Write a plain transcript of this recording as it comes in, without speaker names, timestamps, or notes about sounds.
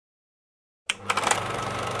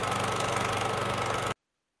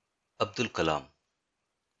Abdul Kalam.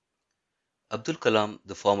 Abdul Kalam,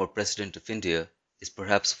 the former President of India, is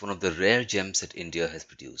perhaps one of the rare gems that India has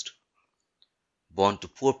produced. Born to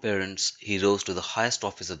poor parents, he rose to the highest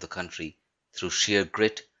office of the country through sheer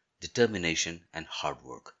grit, determination, and hard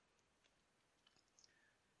work.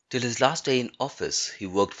 Till his last day in office, he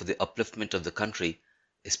worked for the upliftment of the country,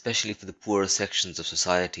 especially for the poorer sections of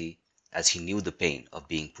society, as he knew the pain of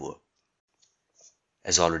being poor.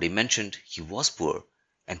 As already mentioned, he was poor,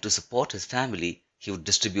 and to support his family, he would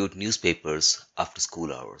distribute newspapers after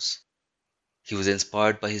school hours. He was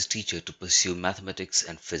inspired by his teacher to pursue mathematics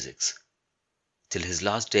and physics. Till his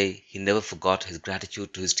last day, he never forgot his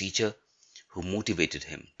gratitude to his teacher, who motivated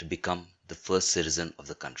him to become the first citizen of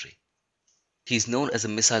the country. He is known as a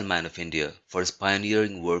missile man of India for his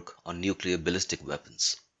pioneering work on nuclear ballistic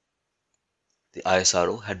weapons. The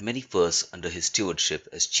ISRO had many firsts under his stewardship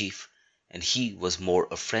as chief, and he was more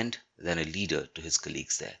a friend than a leader to his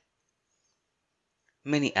colleagues there.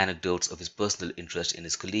 Many anecdotes of his personal interest in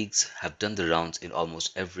his colleagues have done the rounds in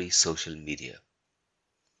almost every social media.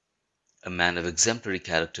 A man of exemplary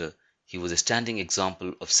character, he was a standing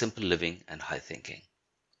example of simple living and high thinking.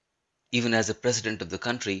 Even as the president of the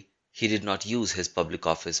country, he did not use his public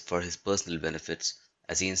office for his personal benefits,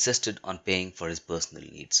 as he insisted on paying for his personal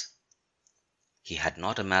needs. He had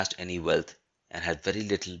not amassed any wealth and had very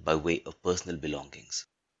little by way of personal belongings.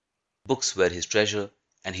 Books were his treasure,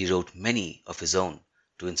 and he wrote many of his own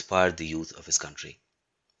to inspire the youth of his country.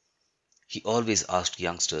 He always asked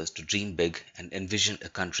youngsters to dream big and envision a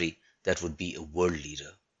country that would be a world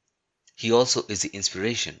leader. He also is the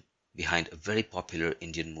inspiration behind a very popular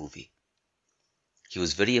Indian movie. He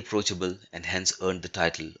was very approachable and hence earned the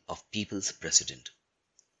title of People's President.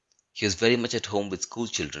 He was very much at home with school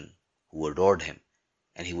children who adored him,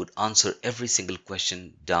 and he would answer every single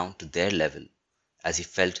question down to their level, as he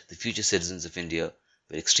felt the future citizens of India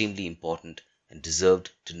were extremely important and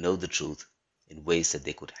deserved to know the truth in ways that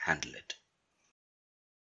they could handle it.